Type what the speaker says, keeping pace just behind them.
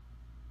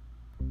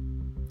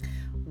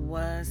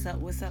What's up,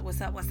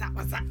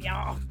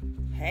 y'all?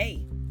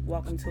 Hey,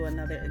 welcome to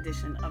another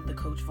edition of the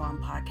Coach Vaughn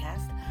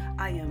podcast.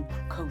 I am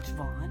Coach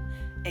Vaughn,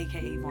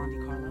 aka Vaughn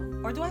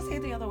DiCarlo. Or do I say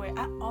it the other way?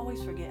 I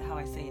always forget how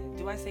I say it.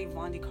 Do I say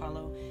Vaughn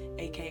DiCarlo,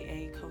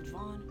 aka Coach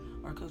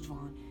Vaughn, or Coach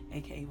Vaughn,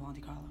 aka Vaughn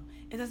DiCarlo?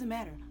 It doesn't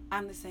matter.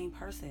 I'm the same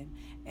person,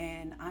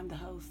 and I'm the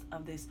host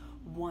of this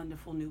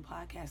wonderful new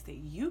podcast that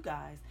you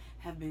guys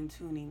have been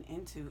tuning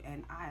into,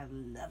 and I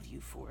love you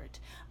for it.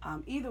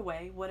 Either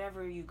way,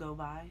 whatever you go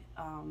by,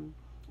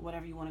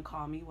 whatever you want to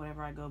call me,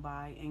 whatever I go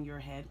by in your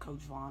head,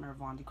 Coach Vaughn or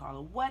Vaughn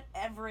DiCarlo,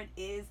 whatever it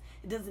is,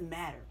 it doesn't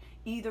matter.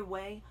 Either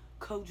way,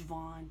 Coach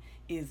Vaughn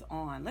is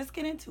on. Let's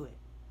get into it.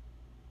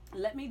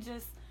 Let me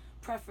just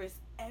preface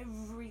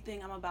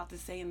everything I'm about to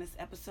say in this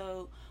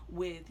episode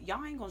with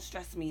y'all ain't gonna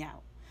stress me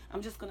out.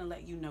 I'm just gonna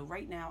let you know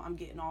right now I'm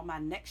getting all my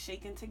neck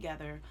shaken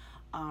together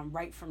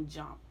right from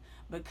jump,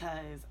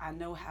 because I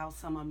know how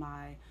some of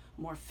my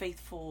more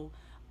faithful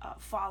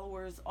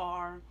followers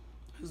are,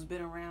 who's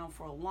been around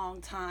for a long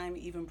time,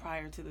 even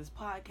prior to this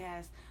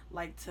podcast,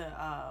 like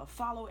to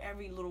follow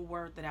every little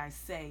word that I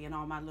say and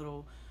all my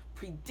little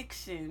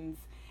predictions.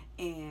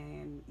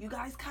 And you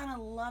guys kind of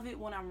love it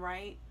when I'm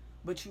right,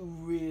 but you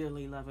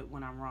really love it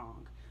when I'm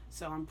wrong.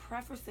 So I'm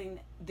prefacing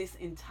this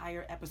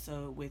entire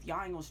episode with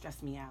y'all ain't gonna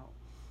stress me out.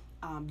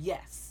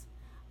 Yes,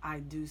 I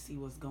do see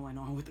what's going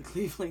on with the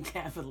Cleveland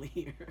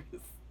Cavaliers.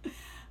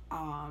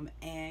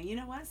 And you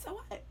know what? So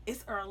what?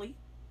 It's early.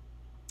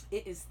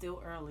 It is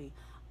still early.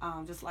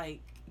 Just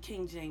like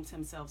King James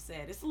himself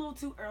said, it's a little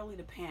too early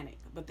to panic,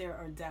 but there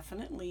are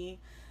definitely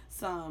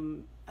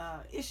some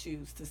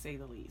issues, to say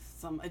the least,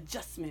 some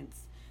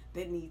adjustments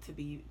that needs to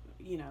be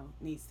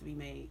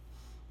made.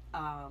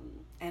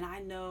 And I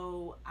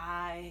know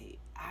I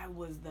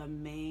was the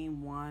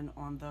main one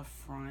on the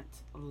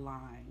front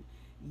line,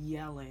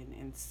 yelling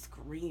and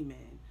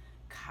screaming,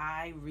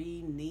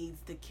 Kyrie needs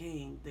the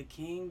king. The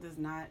king does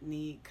not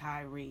need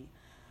Kyrie.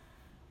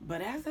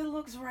 But as it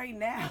looks right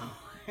now,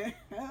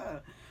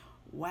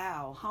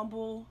 wow,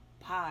 humble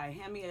pie.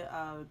 Hand me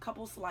a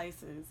couple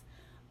slices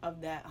of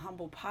that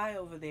humble pie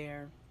over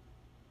there.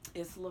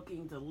 It's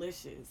looking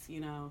delicious,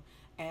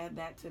 Add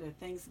that to the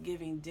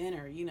Thanksgiving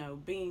dinner,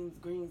 beans,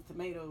 greens,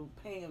 tomato,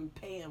 Pam,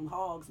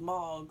 hogs,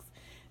 mogs,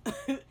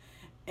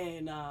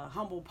 and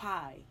humble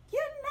pie. You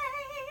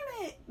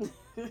name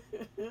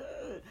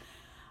it.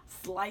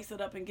 Slice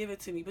it up and give it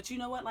to me. But you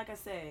know what? Like I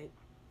said,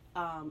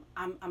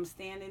 I'm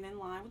standing in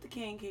line with the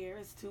king here.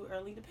 It's too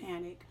early to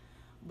panic,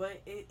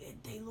 but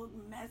they look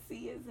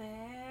messy as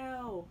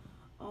hell.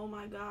 Oh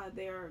my God,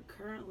 they are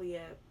currently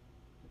at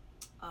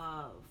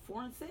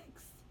 4-6.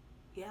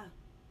 Yeah,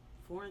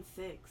 4-6.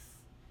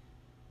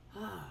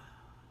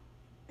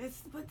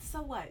 But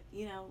so what?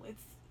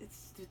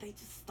 It's they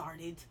just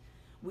started.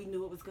 We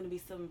knew it was going to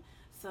be some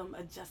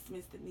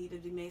adjustments that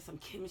needed to be made, some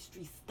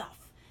chemistry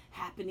stuff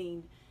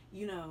happening.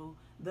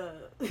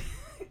 The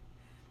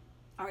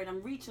all right,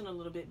 I'm reaching a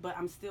little bit, but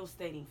I'm still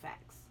stating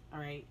facts. All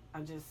right,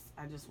 I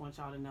just want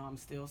y'all to know I'm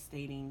still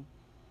stating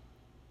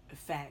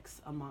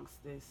facts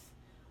amongst this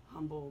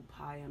humble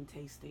pie I'm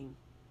tasting.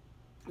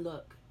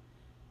 Look,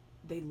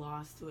 they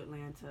lost to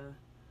Atlanta.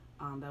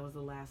 That was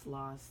the last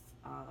loss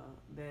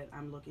that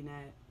I'm looking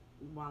at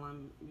while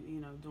I'm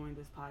doing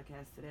this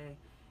podcast today,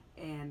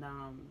 and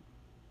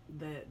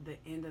the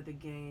end of the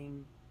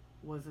game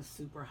was a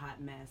super hot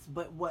mess.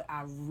 But what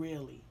I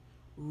really,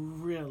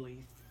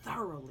 really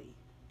thoroughly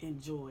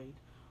enjoyed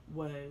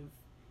was,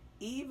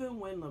 even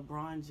when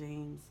LeBron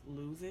James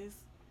loses,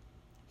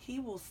 he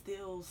will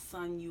still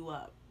sun you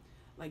up.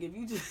 Like, if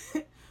you just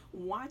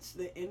watch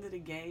the end of the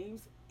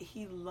games,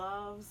 he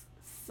loves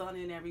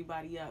sunning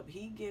everybody up.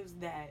 He gives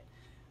that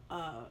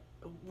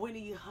when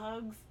he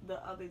hugs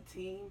the other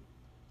team,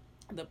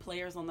 the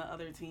players on the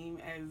other team,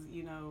 as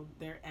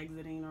they're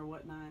exiting or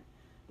whatnot,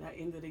 that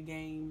end of the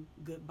game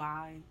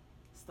goodbye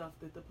stuff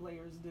that the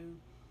players do.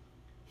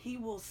 He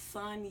will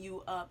sun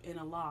you up in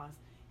a loss.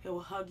 He'll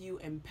hug you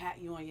and pat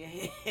you on your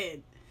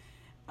head.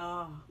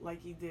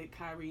 Like he did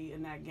Kyrie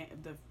in that game.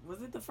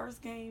 Was it the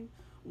first game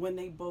when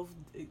they both,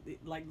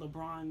 like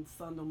LeBron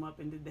sunned him up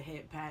and did the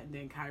head pat, and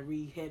then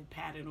Kyrie head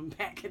patted him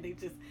back, and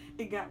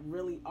it got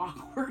really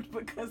awkward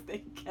because they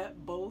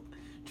kept both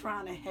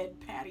trying to head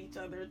pat each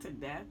other to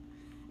death.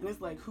 And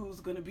it's like, who's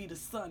gonna be the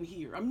son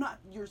here? I'm not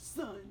your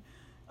son.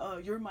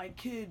 You're my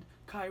kid,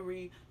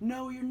 Kyrie.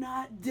 No, you're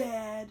not,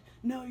 Dad.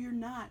 No, you're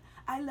not.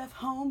 I left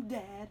home,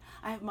 Dad.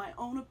 I have my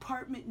own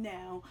apartment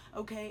now,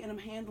 okay? And I'm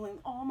handling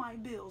all my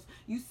bills.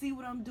 You see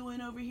what I'm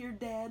doing over here,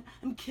 Dad?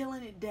 I'm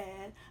killing it,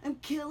 Dad. I'm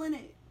killing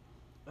it.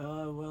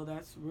 Well,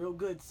 that's real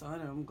good,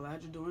 son. I'm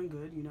glad you're doing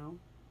good,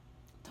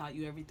 Taught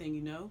you everything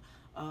you know.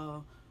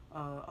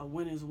 A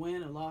win is a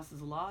win, a loss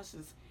is a loss.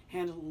 Just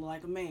handle it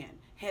like a man.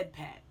 Head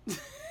pat.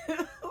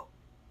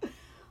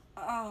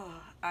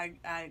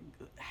 I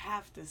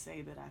have to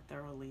say that I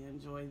thoroughly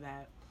enjoy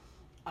that.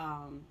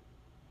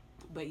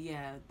 But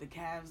yeah, the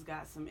Cavs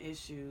got some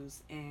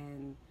issues,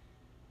 and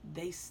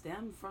they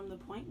stem from the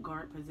point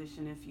guard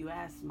position, if you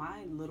ask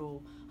my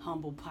little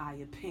humble pie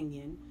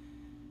opinion.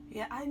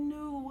 Yeah, I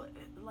knew,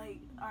 like,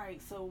 all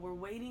right, so we're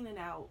waiting it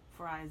out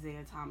for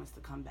Isaiah Thomas to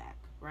come back,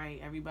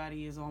 right?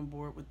 Everybody is on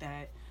board with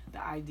that.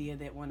 The idea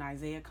that when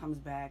Isaiah comes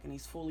back and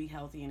he's fully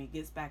healthy and he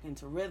gets back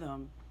into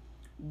rhythm,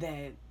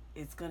 that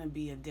it's going to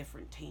be a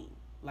different team,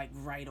 like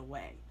right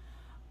away.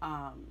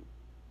 Um,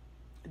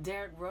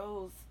 Derrick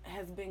Rose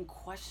has been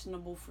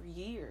questionable for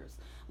years.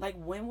 Like,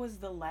 when was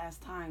the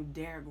last time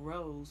Derrick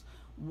Rose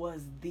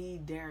was the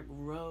Derrick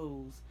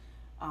Rose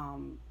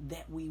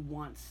that we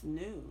once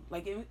knew?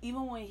 Like,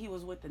 even when he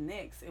was with the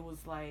Knicks, it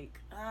was like,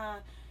 I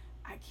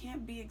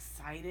can't be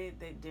excited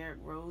that Derrick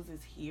Rose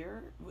is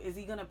here. Is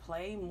he gonna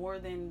play more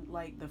than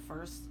like the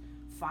first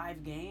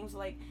 5 games?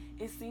 Like,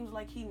 it seems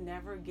like he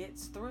never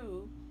gets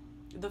through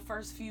the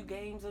first few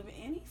games of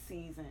any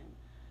season.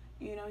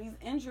 He's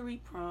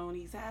injury prone.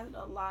 He's had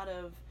a lot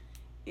of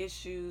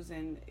issues,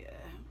 and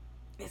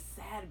it's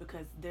sad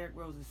because Derrick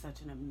Rose is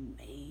such an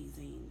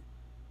amazing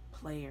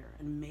player,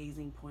 an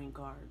amazing point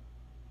guard.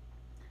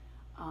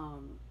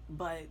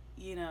 But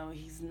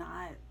he's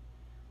not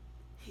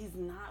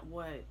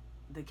what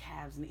the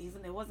Cavs need.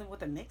 It wasn't what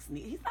the Knicks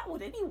need. He's not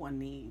what anyone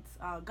needs.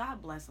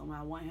 God bless him.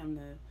 I want him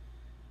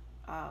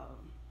to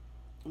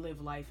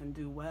live life and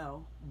do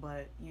well.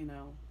 But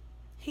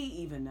he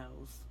even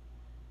knows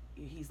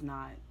he's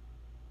not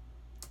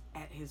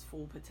at his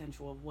full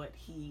potential of what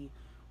he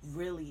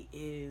really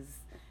is.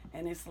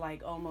 And it's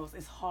like, almost,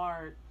 it's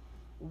hard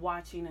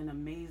watching an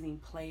amazing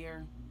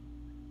player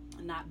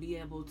not be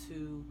able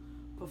to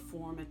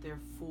perform at their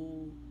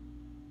full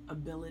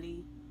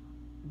ability,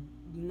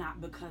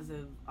 not because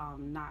of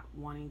not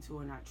wanting to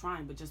or not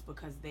trying, but just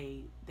because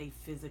they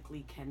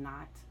physically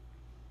cannot.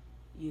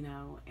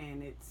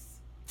 And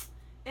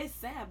it's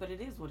sad, but it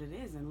is what it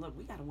is. And look,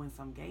 we got to win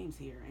some games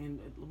here, and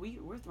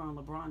we're throwing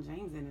LeBron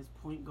James in as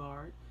point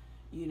guard,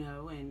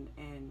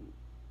 and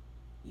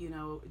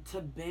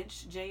to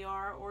bench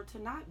JR or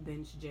to not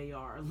bench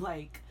JR,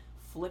 like,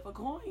 flip a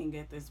coin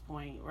at this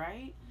point,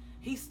 right?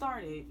 He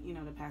started,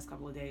 the past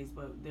couple of days,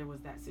 but there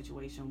was that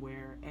situation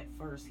where at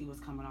first he was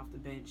coming off the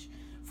bench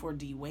for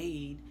D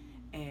Wade,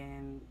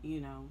 and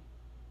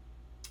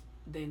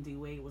then D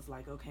Wade was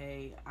like,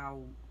 okay,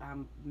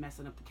 I'm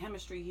messing up the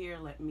chemistry here.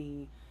 Let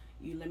me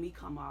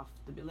come off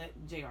let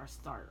JR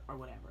start or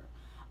whatever.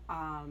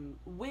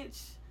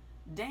 Which,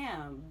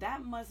 damn,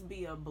 that must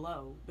be a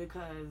blow,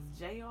 because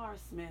J.R.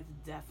 Smith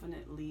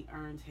definitely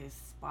earned his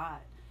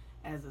spot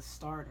as a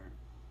starter.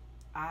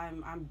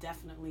 I'm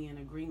definitely in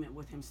agreement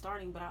with him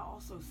starting, but I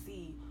also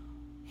see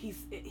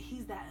he's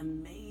that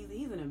amazing.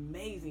 He's an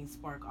amazing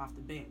spark off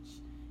the bench.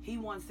 He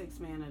won Sixth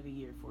Man of the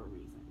Year for a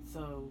reason.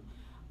 So,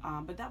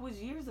 but that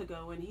was years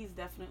ago, and he's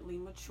definitely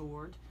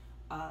matured.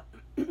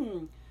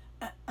 Hand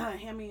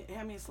me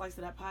a slice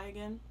of that pie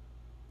again.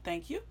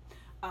 Thank you.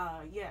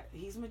 Yeah,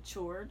 he's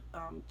matured.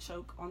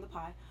 Choke on the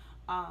pie.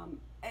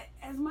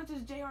 As much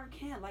as Jr.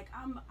 can. Like,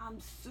 I'm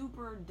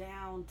super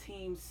down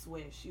Team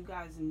Swish. You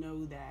guys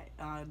know that.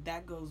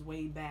 That goes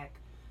way back.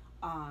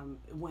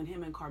 When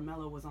him and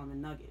Carmelo was on the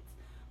Nuggets.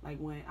 Like,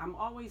 when I'm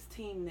always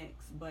Team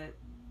Knicks, but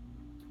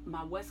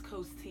my West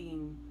Coast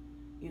team,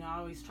 I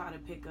always try to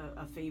pick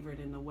a favorite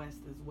in the West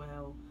as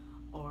well,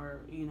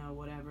 or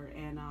whatever.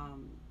 And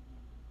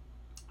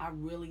I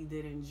really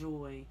did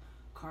enjoy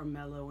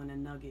Carmelo and the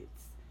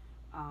Nuggets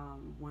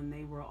when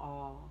they were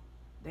all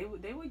they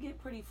would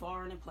get pretty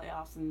far in the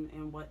playoffs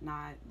and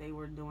whatnot. They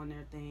were doing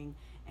their thing,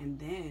 and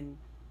then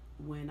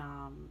when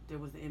there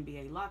was the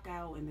NBA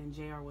lockout, and then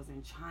Jr. was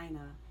in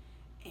China,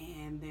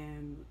 and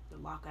then the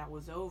lockout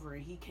was over,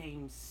 and he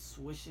came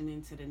swishing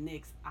into the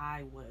Knicks.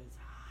 I was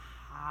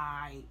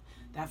hype.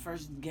 That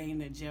first game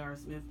that J.R.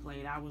 Smith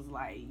played, I was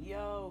like,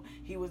 yo,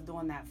 he was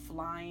doing that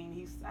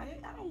flying. I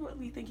don't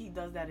really think he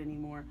does that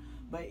anymore,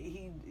 but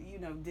he,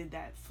 did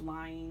that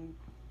flying,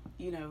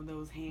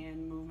 those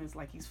hand movements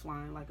like he's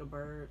flying like a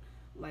bird.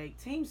 Like,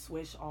 Team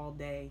Swish all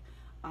day.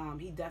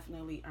 He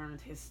definitely earned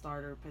his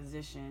starter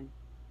position.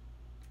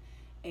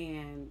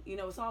 And,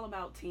 it's all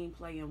about team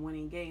play and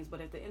winning games.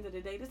 But at the end of the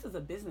day, this is a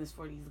business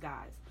for these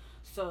guys.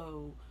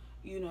 So,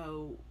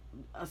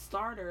 a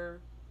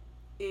starter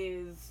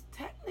is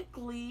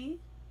technically,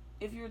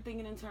 if you're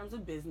thinking in terms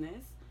of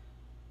business,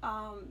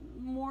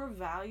 more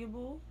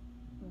valuable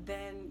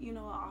than, an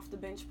off the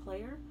bench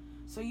player.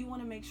 So you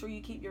want to make sure you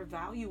keep your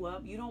value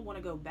up. You don't want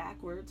to go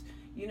backwards.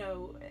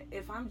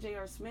 If I'm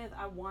J.R. Smith,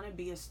 I want to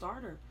be a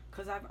starter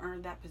because I've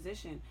earned that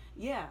position.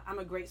 Yeah, I'm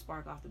a great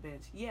spark off the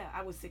bench. Yeah,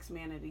 I was Sixth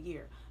Man of the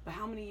Year. But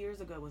how many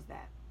years ago was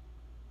that?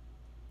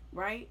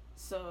 Right?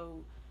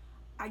 So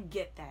I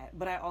get that,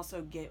 but I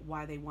also get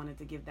why they wanted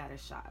to give that a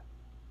shot.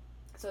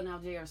 So now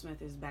J.R.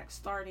 Smith is back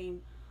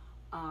starting.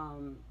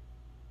 And,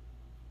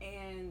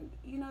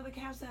 the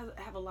Cavs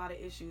have a lot of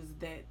issues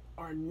that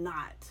are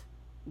not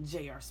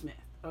J.R. Smith,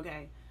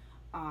 okay?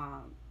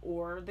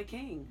 Or the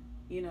King.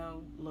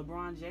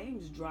 LeBron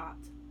James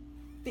dropped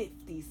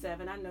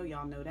 57. I know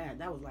y'all know that.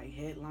 That was like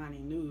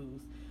headlining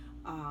news.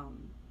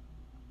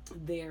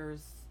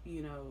 There's,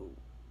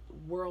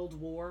 World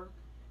War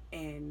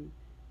and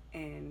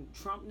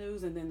Trump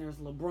news, and then there's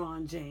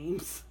LeBron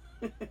James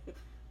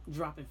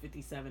dropping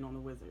 57 on the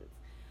Wizards.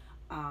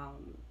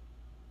 Um,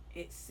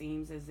 it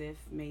seems as if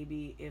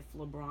maybe if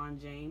LeBron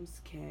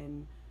James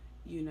can,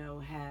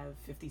 have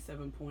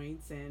 57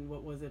 points and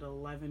what was it,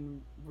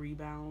 11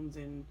 rebounds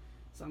and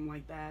something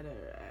like that.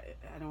 Or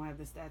I don't have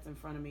the stats in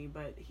front of me,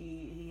 but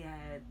he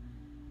had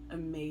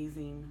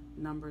amazing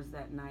numbers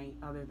that night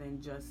other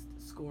than just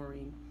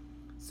scoring.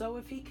 So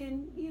if he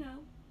can,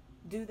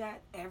 do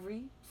that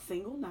every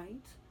single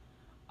night,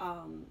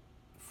 um,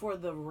 for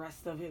the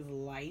rest of his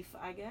life,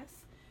 I guess,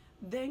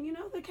 then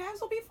the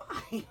Cavs will be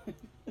fine.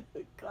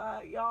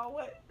 God, y'all,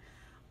 what?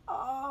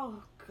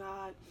 Oh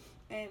God.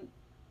 And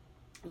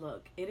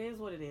look, it is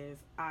what it is.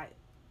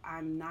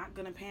 I'm not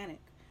gonna panic.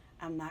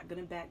 I'm not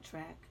gonna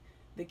backtrack.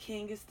 The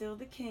king is still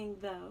the king,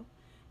 though.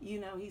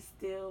 He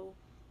still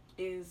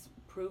is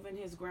proving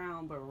his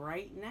ground. But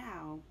right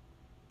now,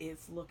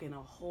 it's looking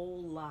a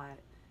whole lot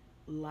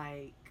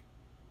like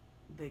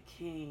the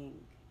king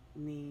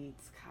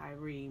needs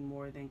Kyrie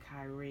more than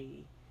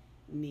Kyrie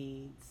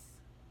needs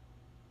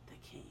the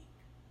king.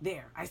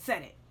 There, I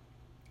said it.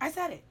 I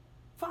said it.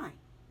 Fine,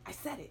 I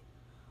said it.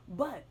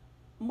 But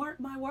mark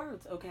my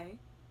words, okay?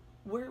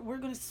 We're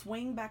gonna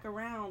swing back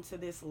around to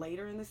this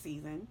later in the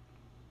season,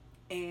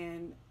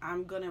 and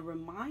I'm gonna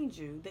remind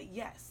you that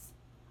yes,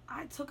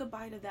 I took a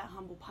bite of that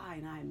humble pie,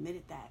 and I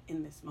admitted that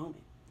in this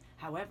moment.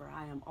 However,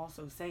 I am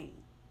also saying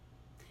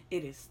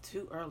it is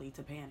too early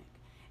to panic.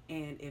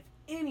 And if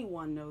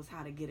anyone knows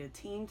how to get a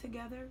team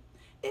together,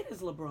 it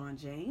is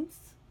LeBron James.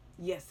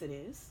 Yes, it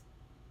is.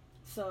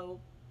 So,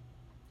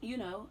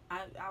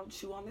 I'll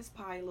chew on this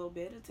pie a little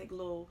bit. I'll take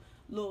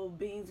little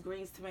beans,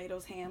 greens,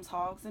 tomatoes, hams,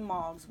 hogs, and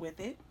mogs with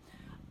it.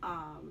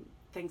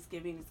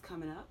 Thanksgiving is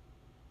coming up.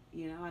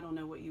 I don't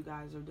know what you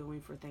guys are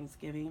doing for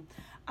Thanksgiving.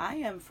 I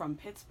am from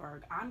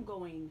Pittsburgh. I'm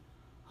going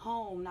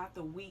home not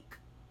the week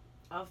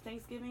of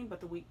Thanksgiving, but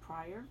the week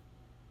prior.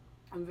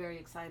 I'm very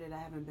excited. I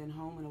haven't been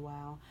home in a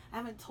while. I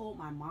haven't told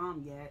my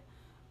mom yet.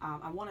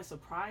 I want to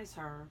surprise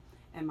her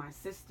and my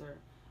sister.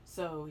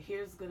 So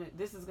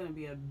this is gonna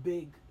be a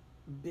big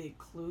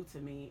clue to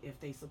me if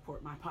they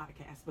support my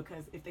podcast,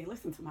 because if they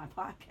listen to my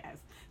podcast,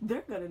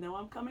 they're gonna know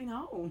I'm coming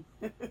home.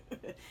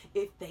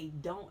 If they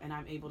don't and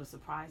I'm able to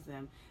surprise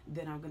them,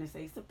 then I'm gonna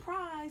say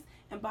surprise.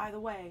 And by the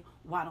way,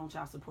 why don't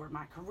y'all support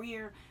my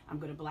career? I'm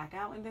gonna black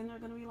out, and then they're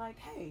gonna be like,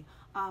 hey,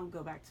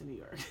 go back to New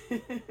York.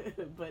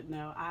 But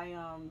no, I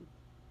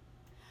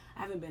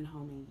haven't been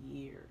home in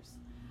years.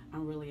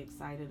 I'm really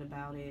excited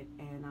about it,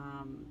 and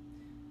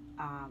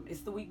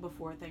it's the week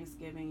before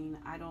Thanksgiving.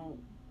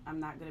 I'm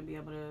not gonna be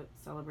able to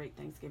celebrate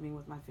Thanksgiving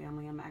with my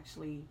family. I'm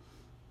actually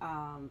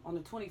on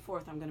the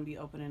 24th. I'm gonna be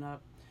opening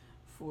up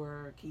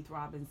for Keith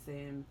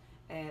Robinson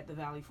at the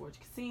Valley Forge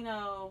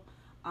Casino.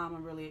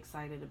 I'm really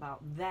excited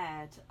about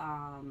that.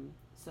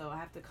 So I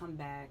have to come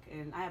back,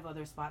 and I have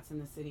other spots in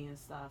the city and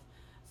stuff.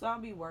 So I'll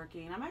be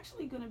working. I'm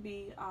actually going to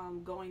be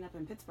going up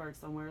in Pittsburgh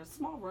somewhere, a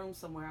small room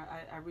somewhere.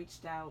 I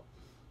reached out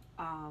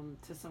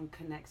to some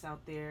connects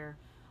out there.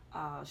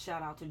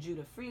 Shout out to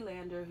Judah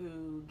Freelander,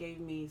 who gave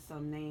me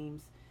some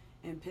names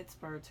in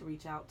Pittsburgh to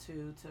reach out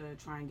to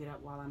try and get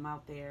up while I'm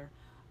out there.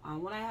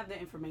 When I have the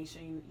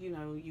information,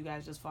 you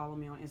guys just follow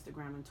me on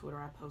Instagram and Twitter.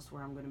 I post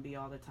where I'm going to be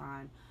all the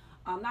time.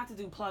 Not to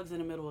do plugs in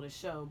the middle of the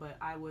show, but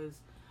I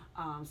was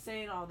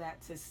saying all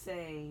that to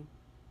say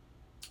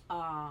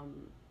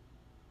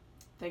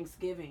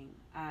Thanksgiving,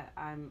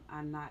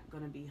 I'm not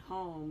gonna be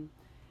home,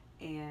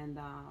 and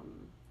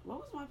what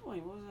was my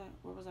point?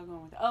 Where was I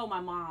going with that? Oh, my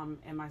mom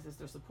and my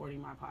sister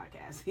supporting my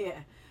podcast.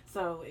 Yeah.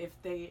 So if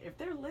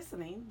they're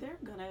listening, they're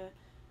gonna,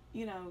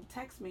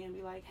 text me and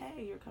be like,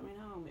 hey, you're coming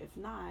home. If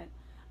not,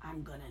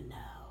 I'm gonna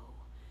know,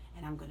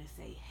 and I'm gonna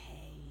say,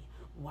 hey,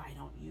 why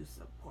don't you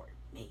support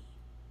me?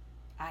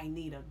 I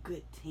need a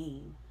good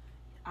team.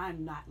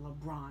 I'm not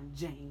LeBron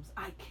James.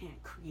 I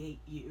can't create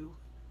you.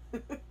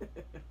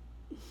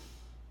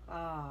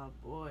 Oh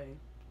boy.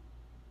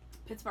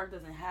 Pittsburgh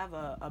doesn't have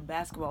a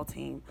basketball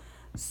team.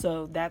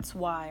 So that's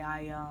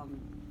why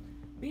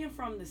being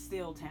from the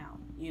steel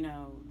town,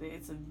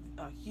 it's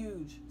a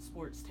huge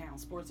sports town.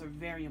 Sports are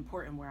very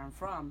important where I'm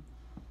from.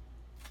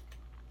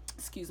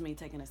 Excuse me,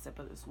 taking a sip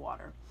of this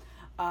water.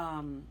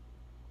 Um,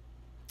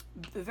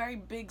 the very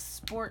big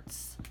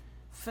sports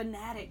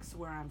fanatics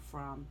where I'm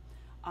from.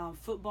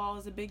 Football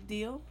is a big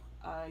deal.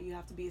 You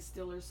have to be a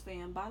Steelers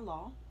fan by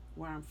law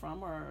where I'm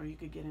from, or you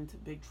could get into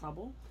big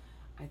trouble.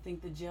 I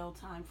think the jail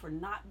time for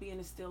not being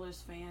a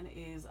Steelers fan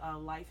is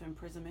life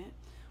imprisonment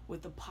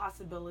with the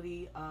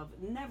possibility of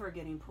never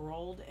getting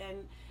paroled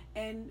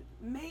and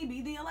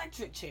maybe the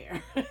electric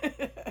chair.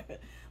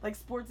 Like,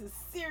 sports is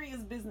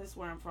serious business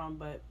where I'm from,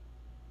 but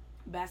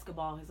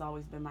basketball has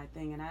always been my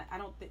thing, and I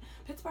don't think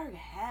Pittsburgh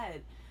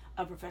had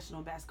a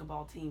professional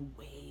basketball team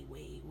way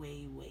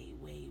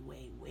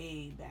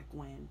back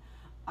when.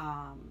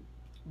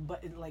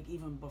 But like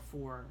even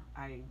before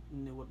I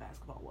knew what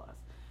basketball was.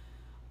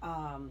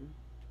 Um,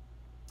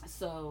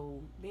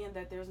 so being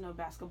that there's no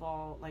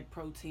basketball like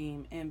pro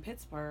team in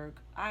Pittsburgh,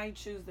 I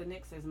choose the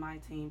Knicks as my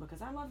team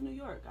because I love New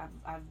York.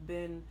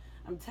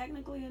 I'm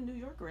technically a New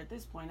Yorker at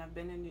this point. I've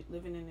been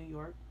living in New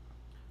York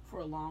for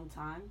a long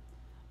time.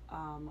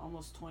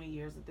 almost 20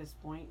 years at this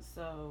point.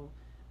 So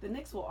the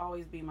Knicks will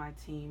always be my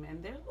team,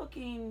 and they're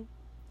looking.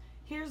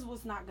 Here's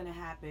what's not going to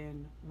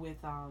happen with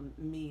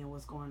me and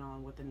what's going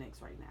on with the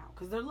Knicks right now,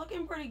 because they're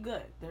looking pretty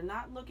good. They're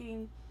not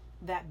looking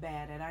that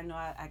bad, and I know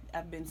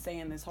I've been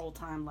saying this whole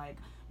time, like,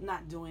 I'm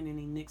not doing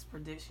any Knicks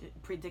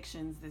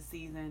predictions this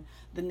season.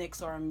 The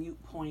Knicks are a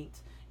mute point.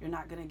 You're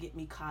not going to get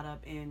me caught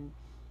up in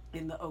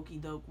the okey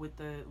doke with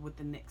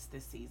the Knicks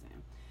this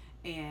season.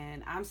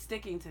 And I'm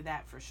sticking to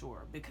that for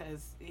sure,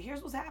 because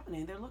here's what's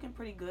happening. They're looking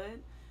pretty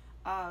good.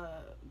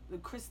 The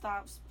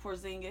Kristaps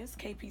Porzingis,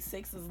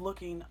 KP6, is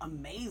looking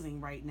amazing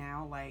right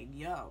now. Like,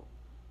 yo,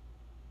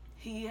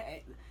 he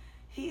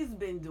he's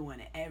been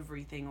doing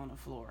everything on the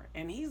floor,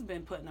 and he's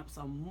been putting up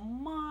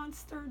some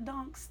monster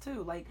dunks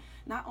too. Like,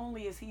 not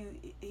only is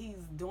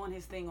he's doing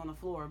his thing on the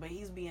floor, but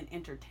he's being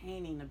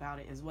entertaining about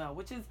it as well,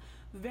 which is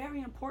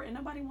very important.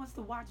 Nobody wants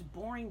to watch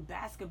boring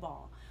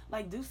basketball.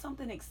 Like, do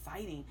something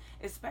exciting,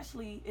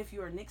 especially if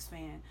you're a Knicks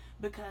fan,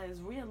 because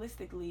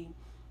realistically,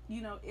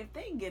 if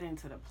they get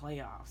into the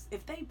playoffs,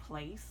 if they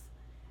place,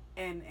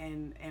 and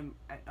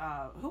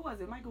who was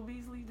it? Michael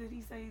Beasley? Did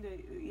he say that?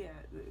 Yeah,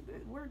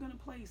 we're gonna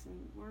place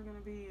and we're gonna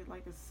be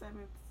like a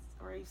seventh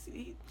or eighth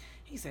seed.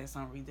 He said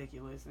something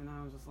ridiculous, and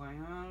I was just like,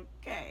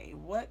 okay,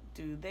 what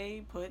do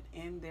they put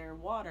in their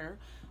water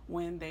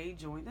when they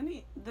join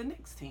the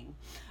Knicks team?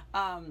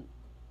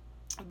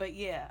 But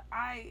yeah,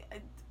 I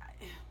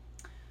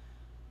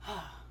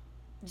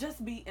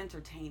just be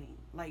entertaining.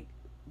 Like,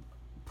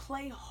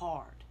 play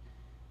hard.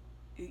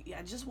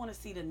 I just want to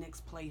see the Knicks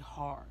play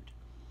hard.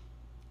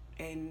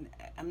 And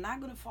I'm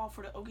not gonna fall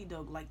for the okey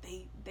doke. Like,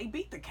 they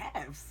beat the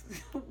Cavs,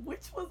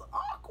 which was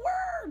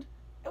awkward.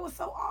 It was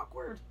so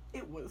awkward.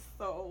 It was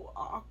so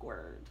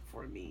awkward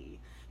for me,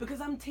 because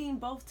I'm team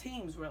both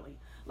teams, really.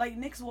 Like,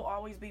 Knicks will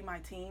always be my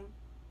team,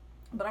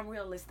 but I'm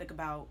realistic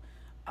about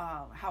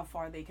how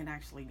far they can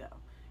actually go.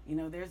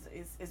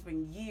 It's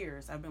been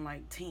years I've been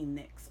like team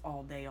Knicks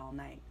all day, all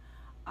night.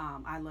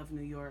 I love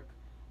New York.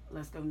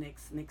 Let's go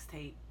Knicks. Knicks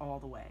tape all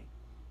the way.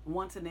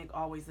 Once a Knick,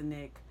 always a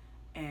Knick.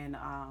 And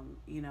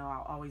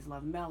I'll always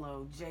love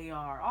Melo, JR,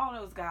 all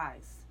those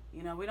guys.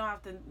 We don't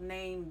have to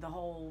name the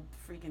whole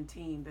freaking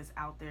team that's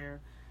out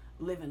there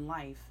living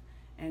life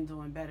and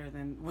doing better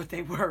than what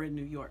they were in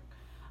New York.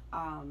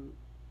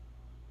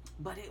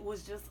 But it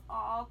was just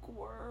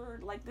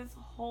awkward. Like, this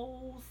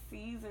whole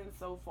season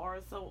so far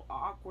is so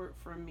awkward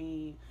for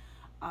me.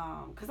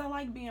 Because I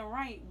like being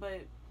right,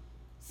 but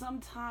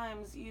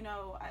sometimes,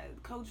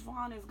 Coach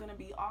Vaughn is going to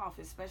be off,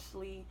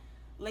 especially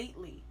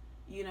lately.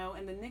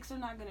 And the Knicks are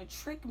not going to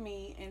trick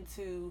me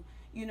into,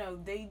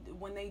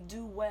 when they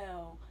do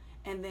well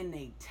and then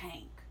they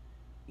tank.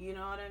 You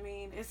know what I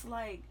mean? It's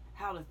like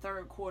how the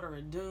third quarter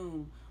of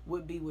doom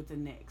would be with the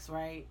Knicks,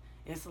 right?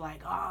 It's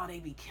like, oh, they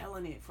be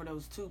killing it for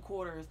those 2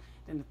 quarters.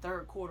 Then the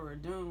third quarter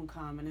of doom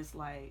come, and it's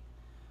like,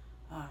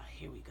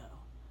 here we go.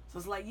 So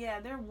it's like, yeah,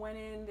 they're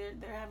winning.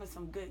 They're having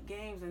some good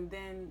games, and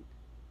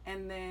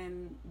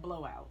then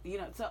blowout.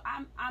 So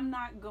I'm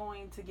not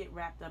going to get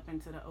wrapped up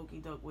into the okey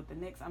doke with the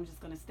Knicks. I'm just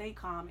going to stay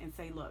calm and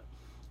say, look,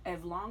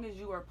 as long as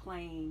you are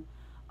playing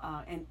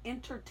an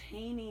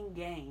entertaining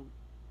game,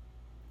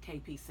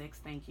 KP6,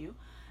 thank you.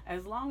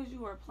 As long as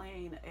you are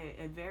playing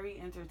a very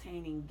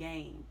entertaining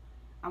game,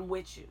 I'm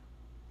with you.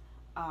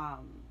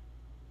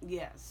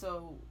 Yeah,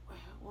 so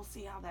we'll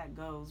see how that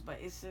goes. But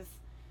it's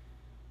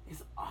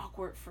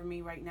awkward for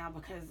me right now,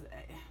 because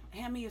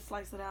hand me a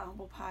slice of that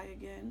humble pie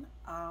again.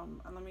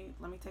 Let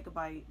me take a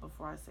bite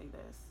before I say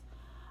this.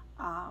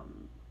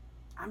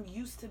 I'm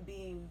used to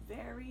being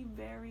very,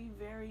 very,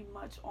 very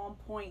much on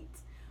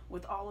point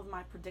with all of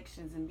my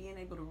predictions, and being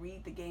able to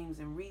read the games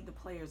and read the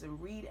players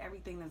and read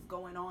everything that's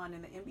going on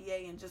in the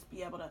NBA, and just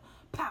be able to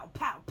pow,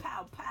 pow,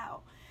 pow, pow.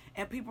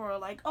 And people are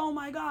like, oh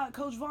my God,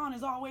 Coach Vaughn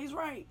is always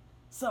right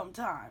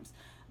sometimes.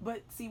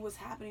 But see, what's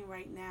happening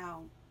right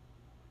now,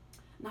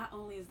 not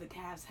only is the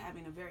Cavs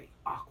having a very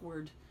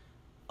awkward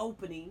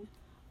opening,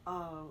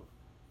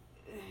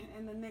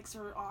 and the Knicks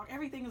are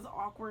everything is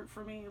awkward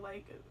for me.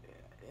 Like,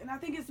 and I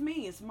think it's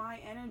me. It's my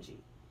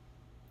energy.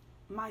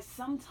 My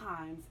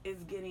sometimes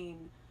is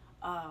getting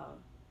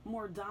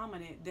more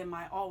dominant than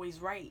my always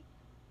right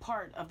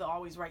part of the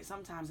always right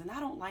sometimes, and I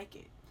don't like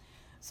it.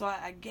 So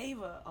I gave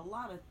a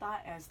lot of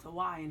thought as to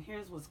why, and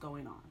here's what's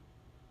going on.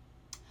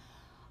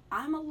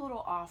 I'm a little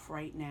off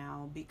right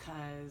now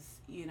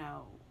because,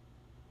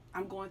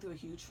 I'm going through a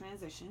huge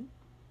transition.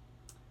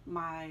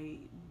 My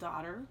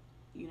daughter,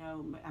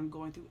 I'm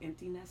going through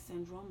empty nest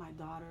syndrome. My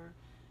daughter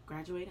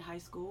graduated high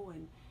school,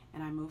 and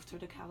I moved her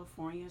to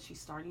California.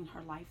 She's starting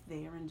her life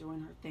there and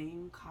doing her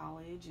thing,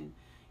 college, and,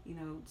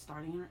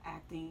 starting her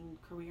acting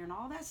career and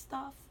all that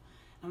stuff.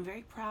 I'm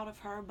very proud of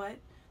her, but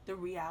the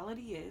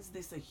reality is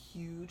this is a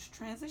huge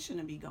transition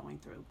to be going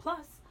through.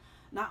 Plus,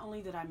 not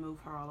only did I move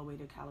her all the way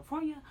to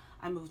California,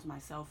 I moved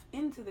myself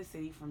into the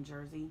city from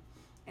Jersey,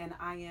 and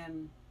I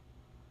am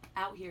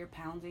out here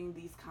pounding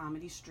these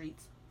comedy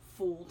streets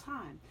full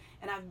time.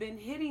 And I've been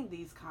hitting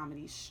these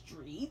comedy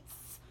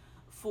streets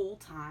full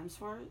times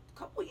for a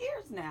couple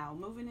years now,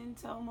 moving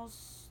into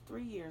almost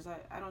 3 years.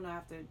 I don't know, I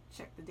have to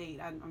check the date.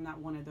 I'm not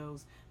one of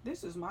those,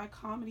 this is my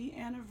comedy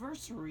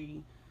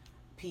anniversary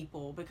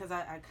people, because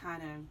I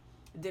kind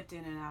of dipped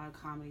in and out of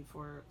comedy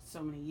for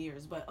so many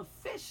years. But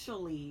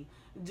officially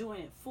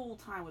doing it full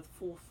time with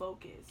full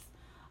focus.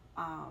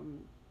 Um,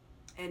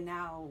 and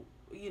now,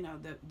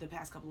 the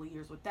past couple of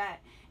years with that,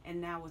 and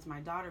now with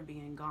my daughter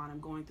being gone, I'm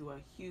going through a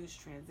huge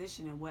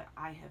transition. And what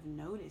I have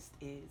noticed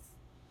is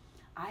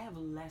I have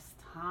less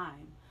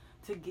time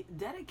to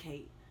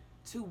dedicate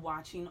to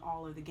watching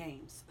all of the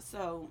games.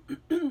 So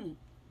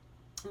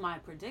my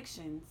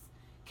predictions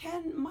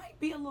might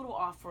be a little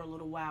off for a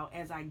little while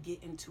as I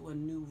get into a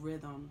new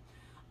rhythm.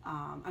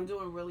 I'm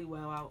doing really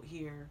well out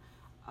here,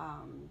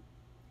 um,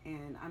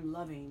 and I'm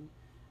loving,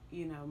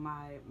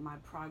 my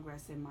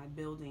progress in my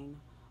building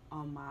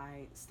on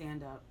my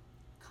stand up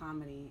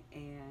comedy,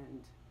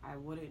 and I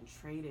wouldn't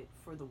trade it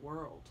for the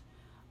world.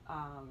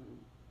 Um,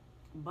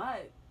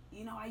 but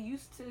I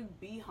used to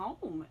be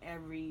home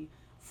every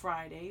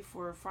Friday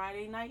for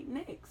Friday Night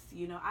Knicks.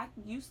 I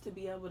used to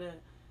be able to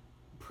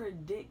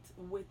predict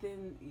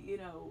within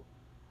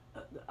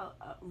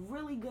a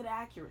really good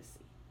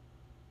accuracy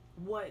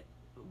what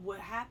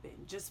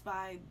happened just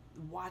by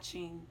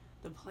watching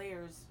the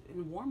players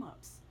in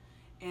warm-ups.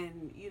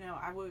 And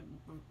I would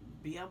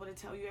be able to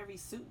tell you every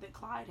suit that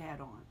Clyde had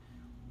on.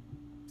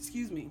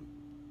 Excuse me,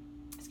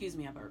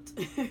 I burped.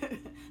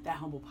 That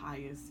humble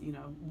pie is,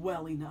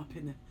 welling up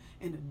in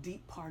a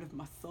deep part of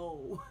my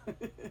soul.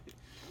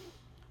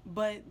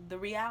 But the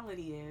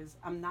reality is,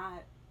 I'm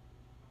not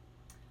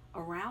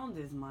around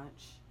as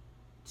much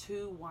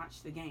to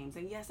watch the games.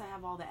 And yes, I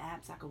have all the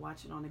apps, I could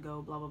watch it on the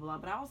go, blah blah blah.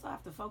 But I also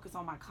have to focus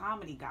on my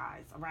comedy,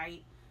 guys. All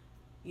right,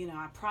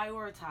 I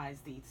prioritize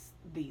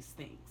these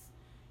things.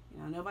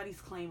 Nobody's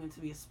claiming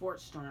to be a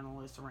sports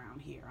journalist around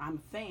here. I'm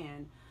a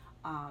fan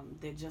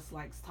that just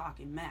likes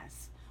talking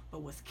mess.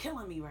 But what's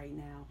killing me right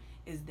now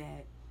is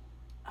that,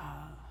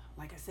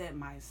 like I said,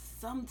 my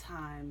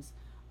sometimes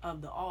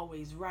of the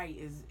always right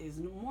is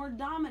more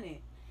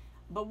dominant.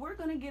 But we're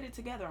gonna get it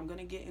together. I'm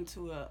gonna get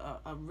into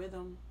a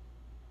rhythm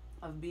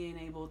of being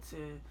able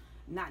to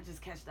not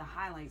just catch the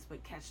highlights,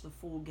 but catch the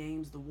full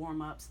games, the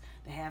warm ups,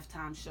 the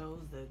halftime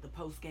shows, the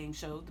post game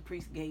shows, the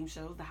pre game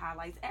shows, the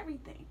highlights,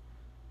 everything.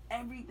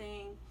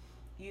 Everything,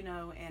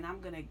 and I'm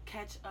going to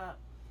catch up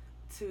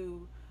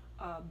to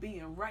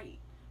being right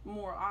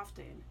more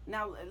often.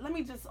 Now, let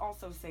me just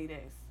also say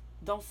this.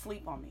 Don't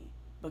sleep on me,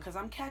 because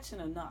I'm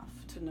catching enough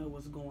to know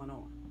what's going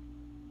on.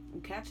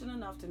 I'm catching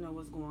enough to know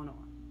what's going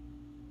on.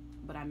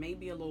 But I may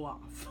be a little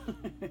off.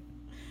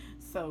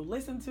 So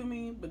listen to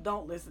me, but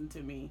don't listen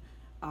to me.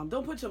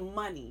 Don't put your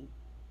money.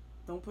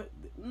 Don't put.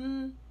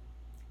 I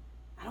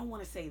don't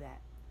want to say that,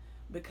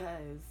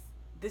 because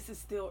this is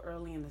still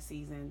early in the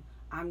season.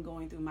 I'm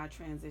going through my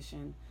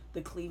transition.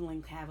 The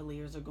Cleveland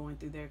Cavaliers are going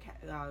through their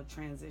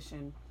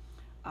transition.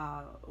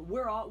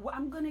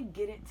 I'm gonna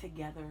get it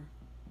together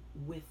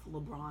with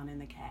LeBron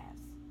and the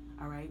Cavs.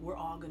 All right, we're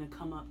all gonna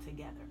come up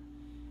together,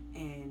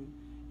 and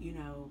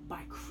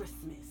by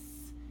Christmas,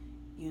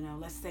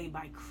 let's say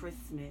by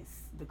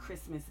Christmas, the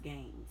Christmas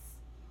games.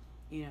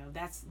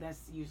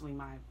 That's usually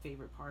my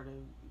favorite part of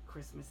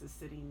Christmas, is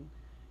sitting,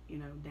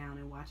 down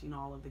and watching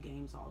all of the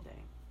games all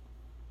day.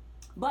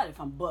 But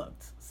if I'm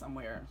booked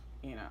somewhere,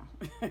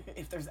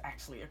 if there's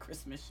actually a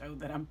Christmas show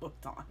that I'm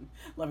booked on,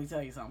 let me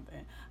tell you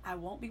something, I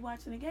won't be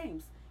watching the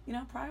games.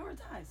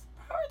 Prioritize.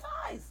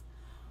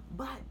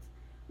 But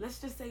let's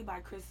just say by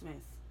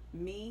Christmas,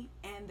 me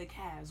and the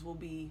Cavs will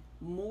be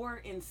more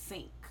in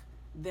sync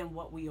than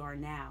what we are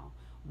now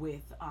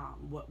with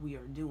what we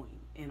are doing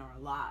in our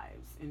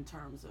lives in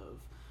terms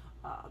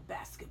of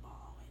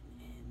basketball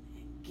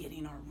and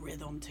getting our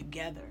rhythm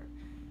together.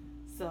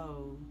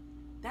 So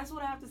that's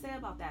what I have to say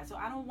about that. So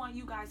I don't want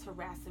you guys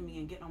harassing me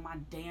and getting on my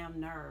damn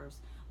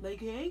nerves. Like,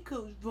 hey,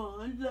 Coach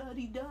Vaughn,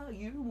 la-di-da,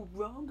 you're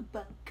wrong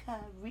about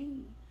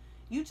Kyrie.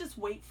 You just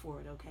wait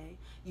for it, okay?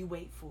 You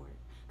wait for it.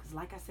 Because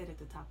like I said at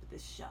the top of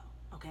this show,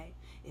 okay?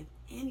 If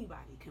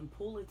anybody can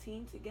pull a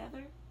team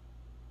together,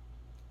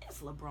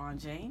 it's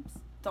LeBron James.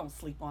 Don't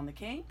sleep on the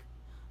king.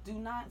 Do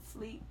not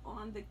sleep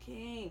on the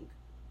king,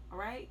 all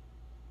right?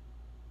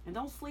 And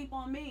don't sleep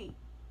on me.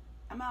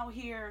 I'm out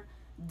here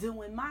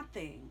doing my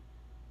thing.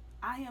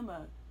 I am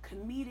a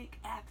comedic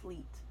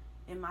athlete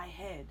in my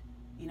head.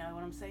 You know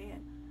what I'm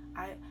saying?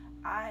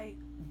 I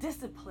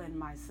discipline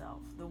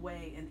myself the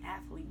way an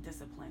athlete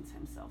disciplines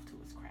himself to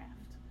his craft.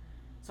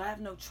 So I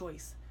have no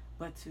choice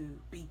but to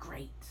be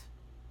great.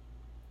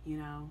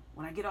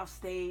 When I get off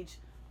stage,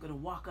 I'm gonna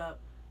walk up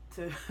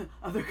to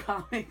other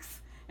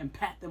comics and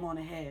pat them on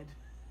the head.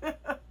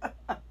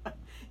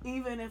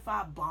 Even if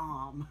I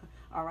bomb,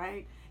 all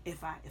right?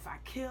 If I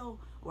kill,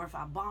 or if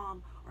I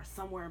bomb, or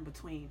somewhere in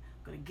between,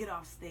 I'm gonna get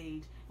off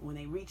stage, and when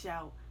they reach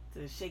out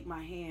to shake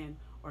my hand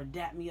or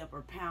dap me up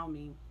or pound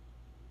me,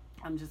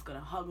 I'm just gonna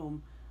hug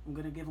them. I'm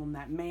gonna give them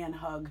that man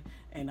hug,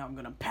 and I'm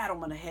gonna pat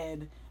them on the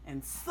head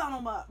and sun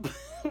them up.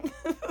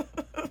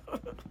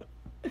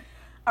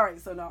 All right,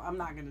 so no, I'm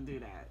not gonna do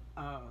that.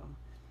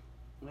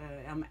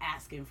 I'm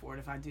asking for it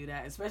if I do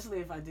that, especially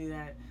if I do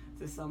that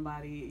to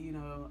somebody,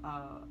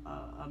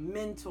 a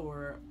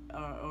mentor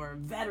or a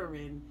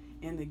veteran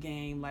in the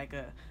game, like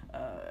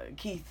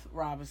Keith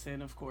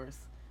Robinson, of course,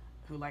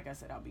 who, like I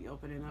said, I'll be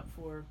opening up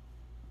for,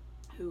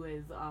 who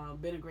has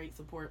been a great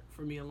support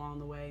for me along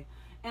the way,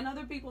 and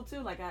other people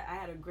too. Like I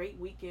had a great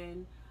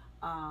weekend.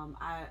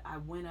 I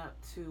went up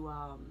to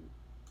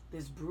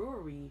this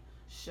brewery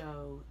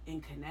show in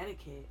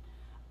Connecticut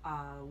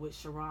with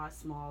Sherrod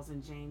Smalls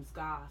and James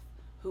Goff,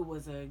 who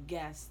was a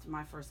guest,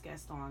 my first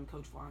guest on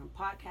Coach Farnham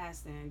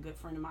podcast, and a good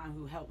friend of mine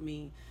who helped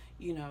me,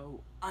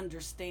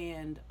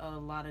 understand a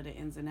lot of the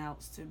ins and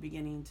outs to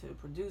beginning to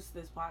produce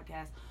this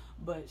podcast.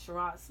 But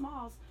Sherrod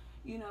Smalls,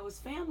 is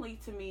family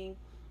to me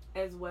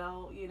as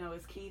well,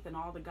 as Keith and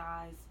all the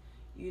guys,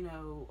 you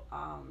know,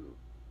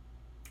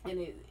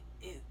 and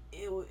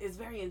it's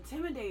very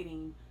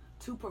intimidating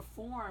to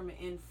perform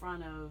in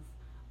front of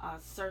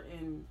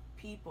certain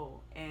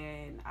people.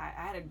 And I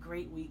had a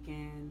great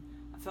weekend.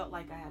 I felt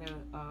like I had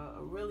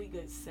a really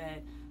good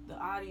set. The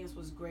audience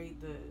was great.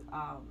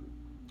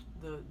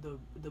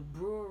 The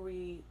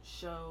brewery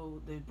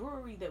show, the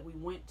brewery that we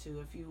went to,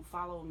 if you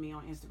follow me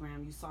on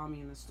Instagram, you saw me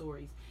in the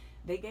stories.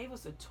 They gave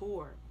us a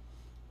tour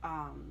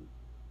um,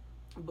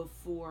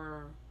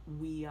 before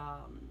we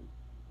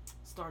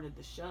started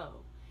the show,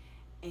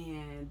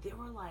 and there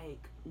were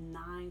like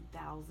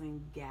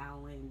 9,000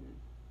 gallon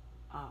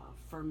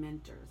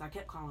fermenters. I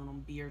kept calling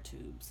them beer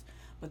tubes,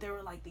 but there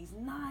were like these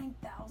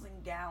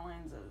 9,000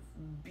 gallons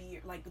of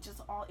beer, like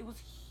just all. It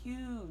was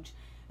huge.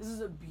 This is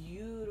a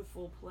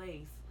beautiful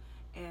place,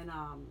 and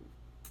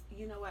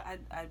you know what?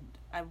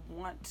 I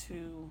want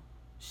to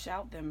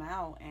shout them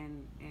out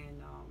and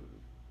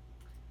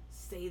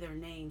say their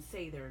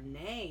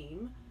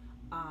name.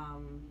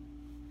 Um,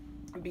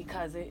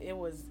 because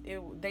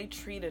they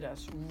treated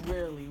us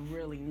really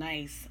really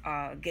nice,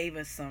 gave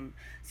us some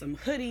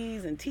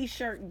hoodies and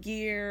t-shirt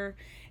gear,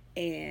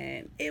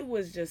 and it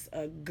was just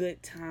a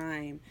good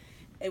time.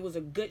 It was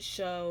a good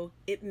show.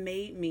 It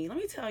made me, let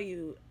me tell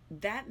you,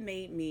 that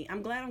made me,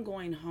 I'm glad I'm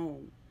going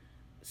home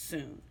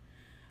soon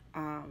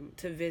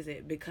to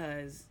visit,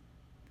 because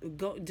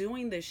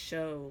doing this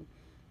show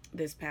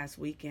this past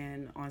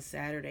weekend on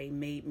Saturday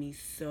made me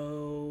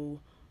so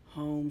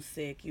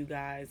homesick, you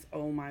guys.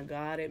 Oh my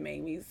God, it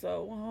made me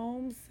so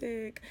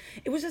homesick.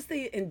 It was just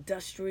the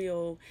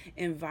industrial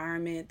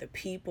environment, the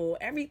people,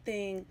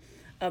 everything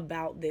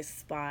about this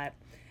spot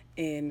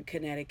in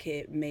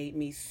Connecticut made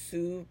me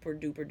super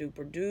duper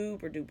duper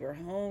duper duper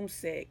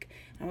homesick.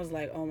 I was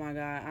like, oh my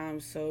God, I'm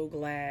so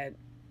glad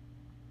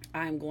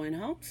I'm going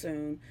home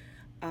soon,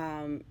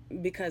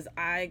 because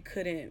I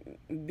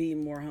couldn't be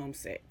more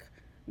homesick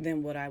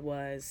than what I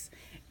was.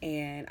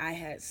 And I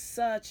had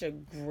such a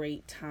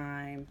great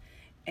time.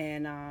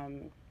 And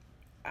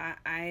I,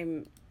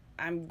 I'm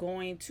I'm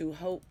going to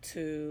hope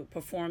to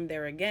perform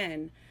there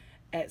again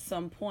at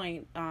some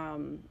point,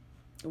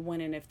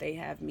 when and if they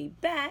have me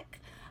back.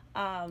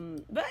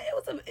 But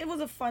it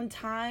was a fun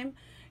time.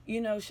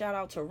 Shout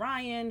out to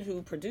Ryan,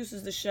 who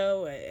produces the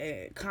show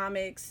at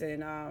Comics,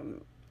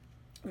 and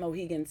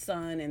Mohegan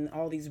Sun, and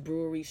all these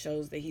brewery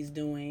shows that he's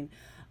doing.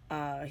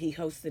 He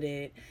hosted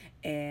it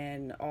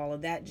and all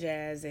of that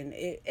jazz. And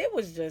it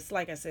was just,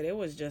 like I said, it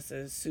was just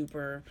a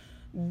super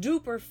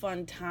duper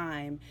fun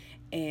time.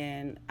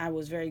 And I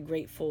was very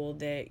grateful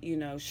that,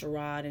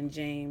 Sherrod and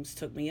James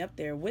took me up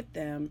there with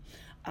them.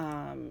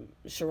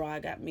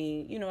 Sherrod got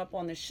me, up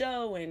on the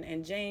show,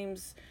 and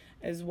James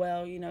as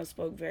well,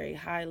 spoke very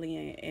highly,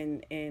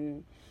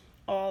 and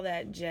all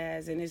that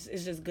jazz. And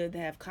it's just good to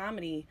have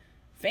comedy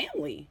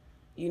family.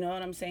 You know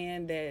what I'm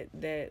saying?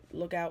 That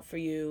look out for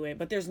you.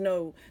 But there's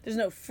no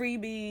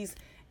freebies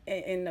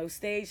and no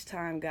stage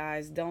time,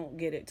 guys. Don't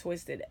get it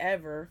twisted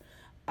ever.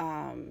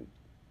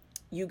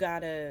 You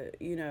gotta,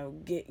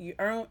 get you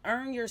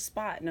earn your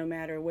spot no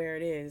matter where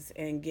it is,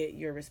 and get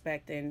your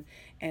respect. And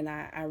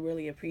I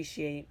really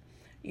appreciate,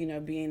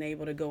 being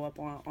able to go up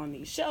on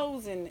these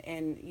shows, and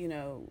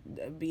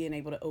being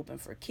able to open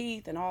for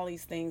Keith and all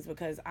these things,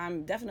 because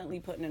I'm definitely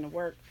putting in the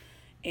work,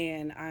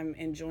 and I'm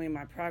enjoying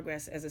my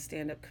progress as a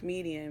stand-up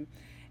comedian.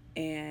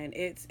 And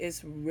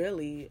it's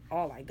really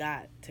all I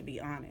got, to be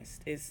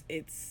honest.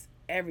 It's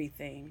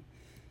everything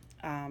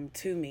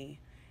to me.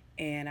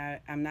 And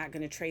I'm not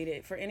going to trade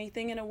it for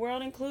anything in the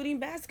world, including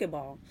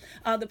basketball.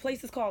 The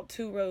place is called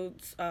Two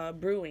Roads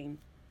Brewing.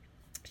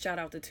 Shout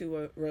out to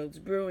Two Roads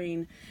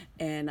Brewing,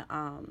 and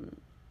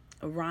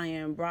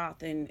Ryan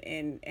Broth,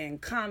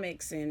 and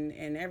Comics,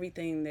 and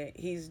everything that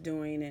he's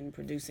doing and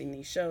producing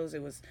these shows.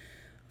 It was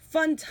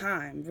fun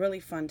time,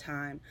 really fun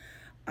time.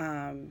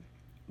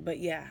 But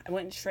yeah, I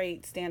wouldn't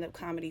trade stand-up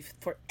comedy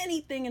for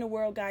anything in the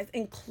world, guys,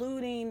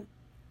 including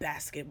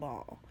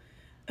basketball.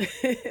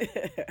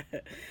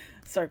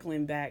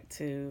 Circling back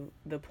to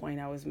the point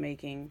I was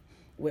making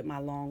with my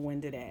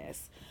long-winded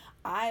ass.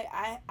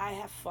 I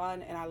have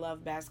fun, and I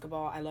love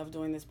basketball. I love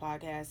doing this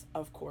podcast,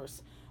 of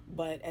course.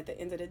 But at the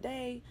end of the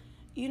day,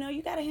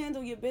 you got to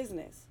handle your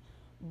business.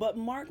 But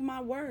mark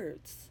my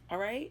words, all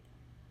right?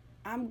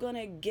 I'm going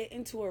to get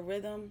into a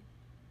rhythm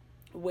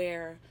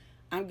where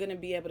I'm gonna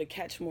be able to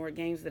catch more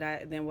games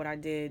than what I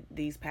did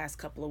these past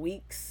couple of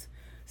weeks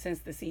since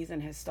the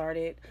season has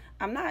started.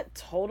 I'm not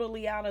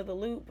totally out of the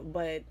loop,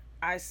 but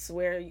I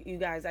swear, you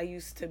guys, I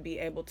used to be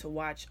able to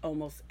watch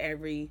almost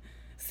every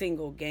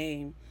single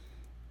game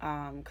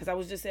because I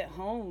was just at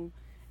home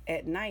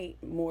at night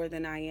more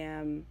than I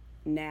am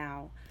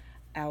now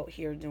out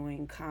here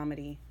doing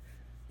comedy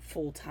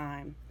full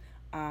time.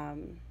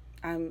 Um,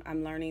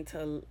 I'm learning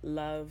to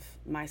love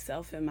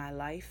myself and my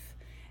life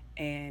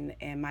and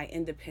my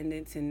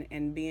independence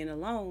and being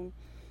alone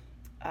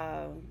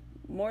uh,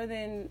 more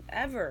than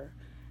ever.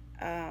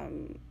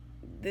 Um,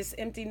 this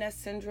empty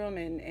nest syndrome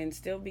and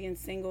still being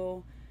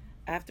single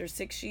after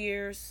 6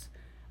 years.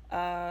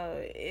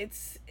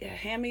 It's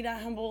hand me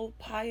that humble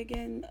pie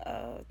again.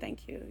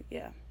 Thank you.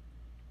 Yeah.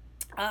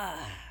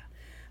 Ah,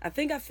 I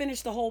think I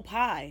finished the whole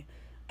pie.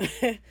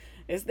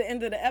 It's the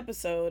end of the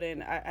episode,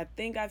 and I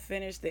think I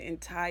finished the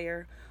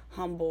entire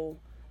humble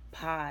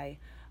pie.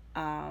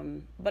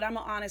 But I'm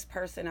an honest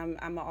person. I'm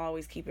gonna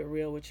always keep it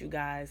real with you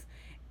guys,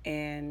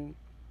 and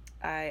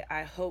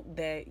I hope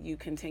that you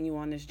continue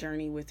on this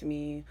journey with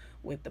me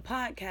with the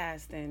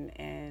podcast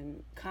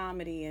and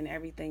comedy and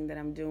everything that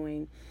I'm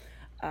doing.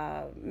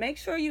 Make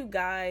sure you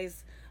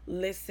guys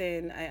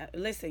listen.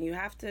 Listen, you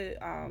have to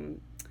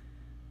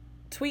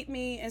tweet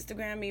me,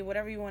 Instagram me,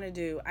 whatever you want to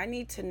do. I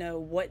need to know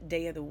what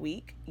day of the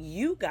week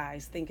you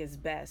guys think is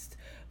best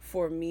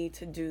for me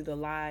to do the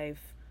live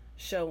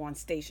show on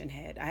Station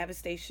Head. I have a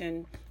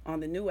station on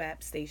the new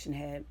app, Station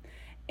Head.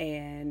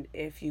 And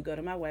if you go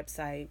to my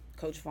website,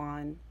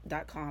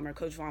 coachvaughn.com or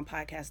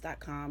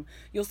coachvaughnpodcast.com,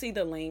 you'll see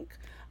the link.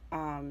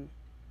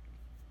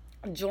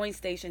 Join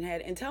Station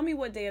Head and tell me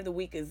what day of the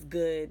week is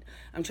good.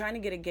 I'm trying to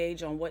get a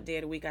gauge on what day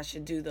of the week I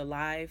should do the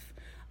live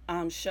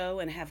show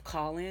and have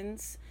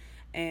call-ins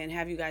and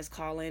have you guys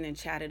call in and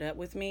chat it up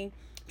with me.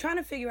 I'm trying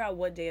to figure out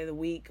what day of the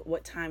week,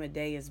 what time of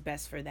day is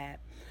best for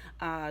that.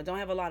 Don't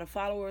have a lot of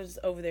followers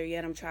over there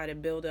yet. I'm trying to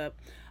build up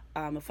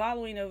a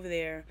following over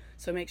there.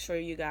 So make sure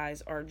you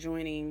guys are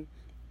joining.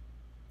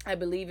 I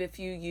believe if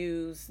you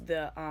use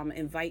the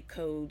invite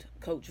code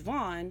Coach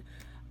Vaughn,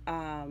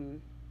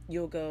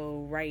 you'll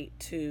go right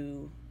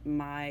to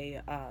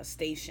my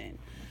station.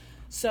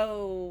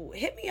 So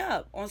hit me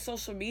up on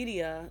social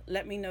media.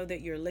 Let me know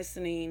that you're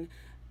listening.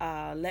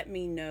 Let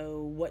me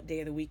know what day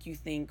of the week you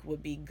think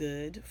would be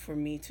good for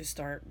me to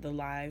start the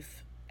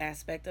live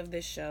aspect of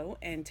this show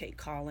and take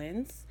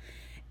call-ins.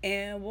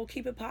 And we'll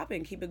keep it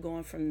popping, keep it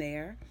going from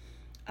there.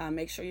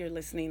 Make sure you're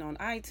listening on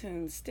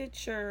iTunes,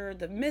 Stitcher,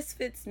 the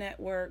Misfits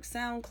Network,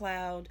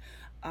 SoundCloud,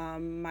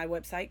 my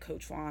website,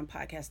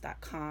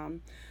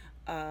 coachvaughnpodcast.com,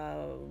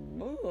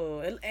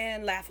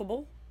 and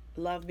Laughable.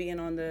 Love being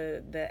on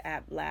the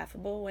app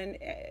Laughable. And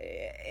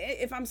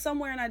if I'm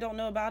somewhere and I don't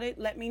know about it,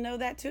 let me know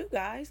that too,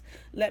 guys.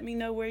 Let me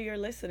know where you're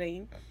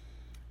listening.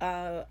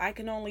 I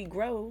can only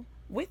grow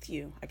with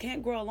you. I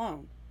can't grow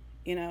alone.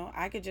 You know,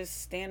 I could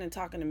just stand and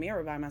talk in the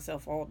mirror by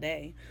myself all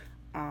day.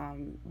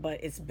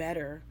 But it's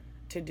better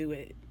to do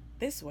it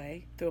this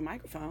way through a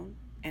microphone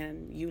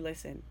and you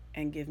listen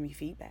and give me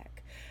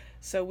feedback.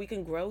 So we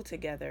can grow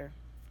together.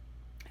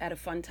 Had a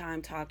fun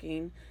time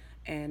talking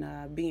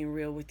and being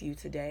real with you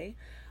today.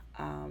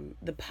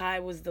 The pie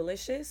was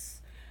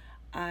delicious.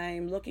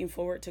 I'm looking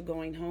forward to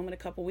going home in a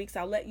couple weeks.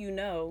 I'll let you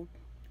know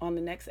on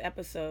the next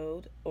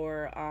episode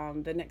or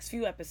the next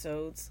few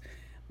episodes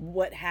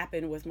what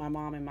happened with my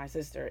mom and my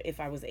sister, if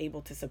I was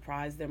able to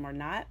surprise them or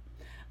not,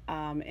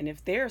 and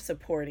if they're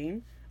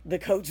supporting the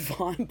Coach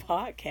Vaughn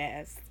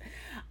podcast.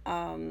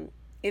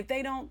 If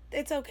they don't,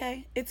 it's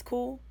okay. It's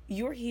cool.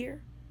 You're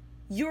here.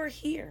 You're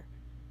here.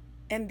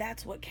 And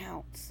that's what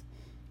counts.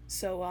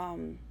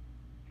 So,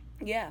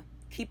 yeah,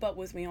 keep up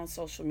with me on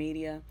social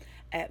media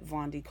at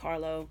Vaughn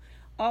DiCarlo.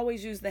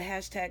 Always use the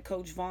hashtag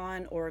Coach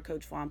Vaughn or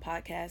Coach Vaughn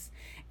Podcast.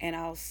 And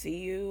I'll see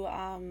you,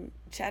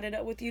 chat it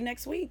up with you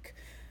next week.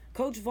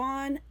 Coach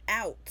Vaughn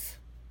out.